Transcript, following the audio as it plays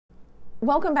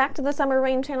Welcome back to the Summer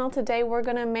Rain channel. Today we're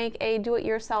going to make a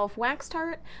do-it-yourself wax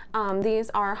tart.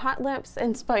 These are hot lips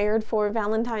inspired for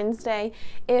Valentine's Day.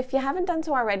 If you haven't done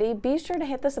so already, be sure to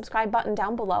hit the subscribe button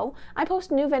down below. I post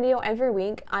a new video every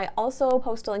week. I also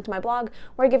post a link to my blog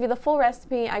where I give you the full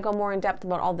recipe. I go more in depth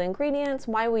about all the ingredients,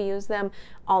 why we use them,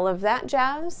 all of that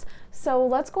jazz. So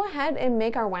let's go ahead and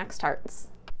make our wax tarts.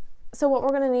 So what we're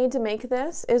going to need to make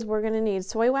this is we're going to need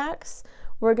soy wax.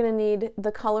 We're going to need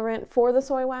the colorant for the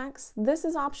soy wax. This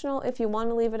is optional. If you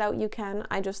want to leave it out, you can.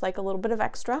 I just like a little bit of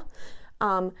extra.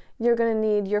 You're going to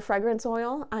need your fragrance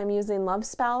oil. I'm using Love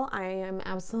Spell. I am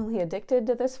absolutely addicted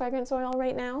to this fragrance oil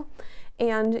right now.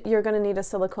 And you're going to need a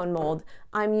silicone mold.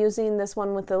 I'm using this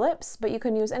one with the lips, but you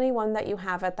can use any one that you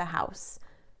have at the house.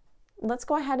 Let's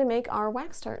go ahead and make our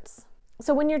wax tarts.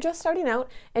 So when you're just starting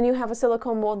out and you have a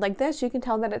silicone mold like this, you can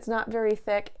tell that it's not very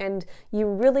thick and you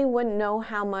really wouldn't know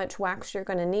how much wax you're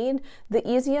going to need. The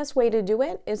easiest way to do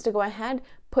it is to go ahead,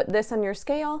 put this on your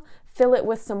scale, fill it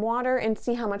with some water and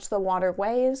see how much the water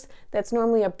weighs. That's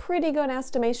normally a pretty good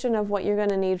estimation of what you're going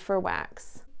to need for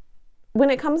wax. When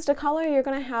it comes to color, you're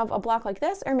going to have a block like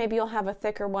this, or maybe you'll have a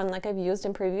thicker one like I've used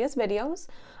in previous videos.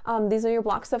 These are your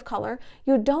blocks of color.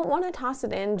 You don't want to toss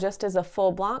it in just as a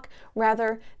full block.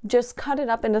 Rather, just cut it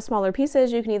up into smaller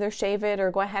pieces. You can either shave it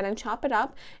or go ahead and chop it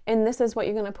up. And this is what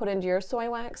you're going to put into your soy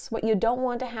wax. What you don't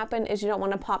want to happen is you don't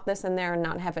want to pop this in there and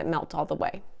not have it melt all the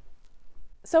way.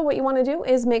 So what you want to do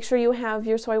is make sure you have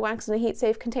your soy wax in a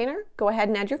heat-safe container. Go ahead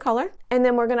and add your color. And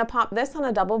then we're going to pop this on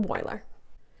a double boiler.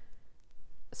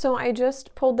 So I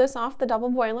just pulled this off the double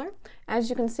boiler. As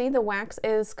you can see, the wax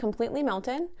is completely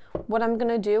melted. What I'm going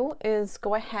to do is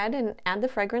go ahead and add the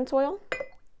fragrance oil.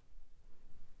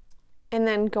 And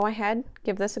then go ahead,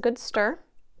 give this a good stir.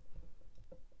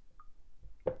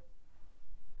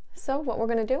 So what we're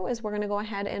going to do is we're going to go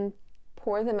ahead and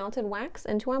pour the melted wax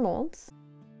into our molds.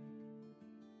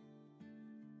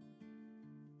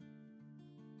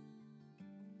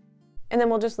 And then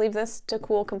we'll just leave this to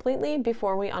cool completely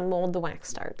before we unmold the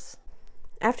wax tarts.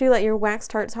 After you let your wax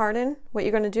tarts harden, what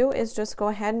you're going to do is just go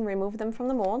ahead and remove them from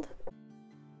the mold.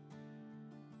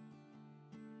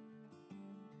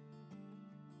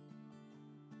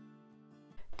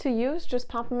 To use, just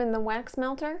pop them in the wax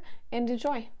melter and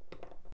enjoy.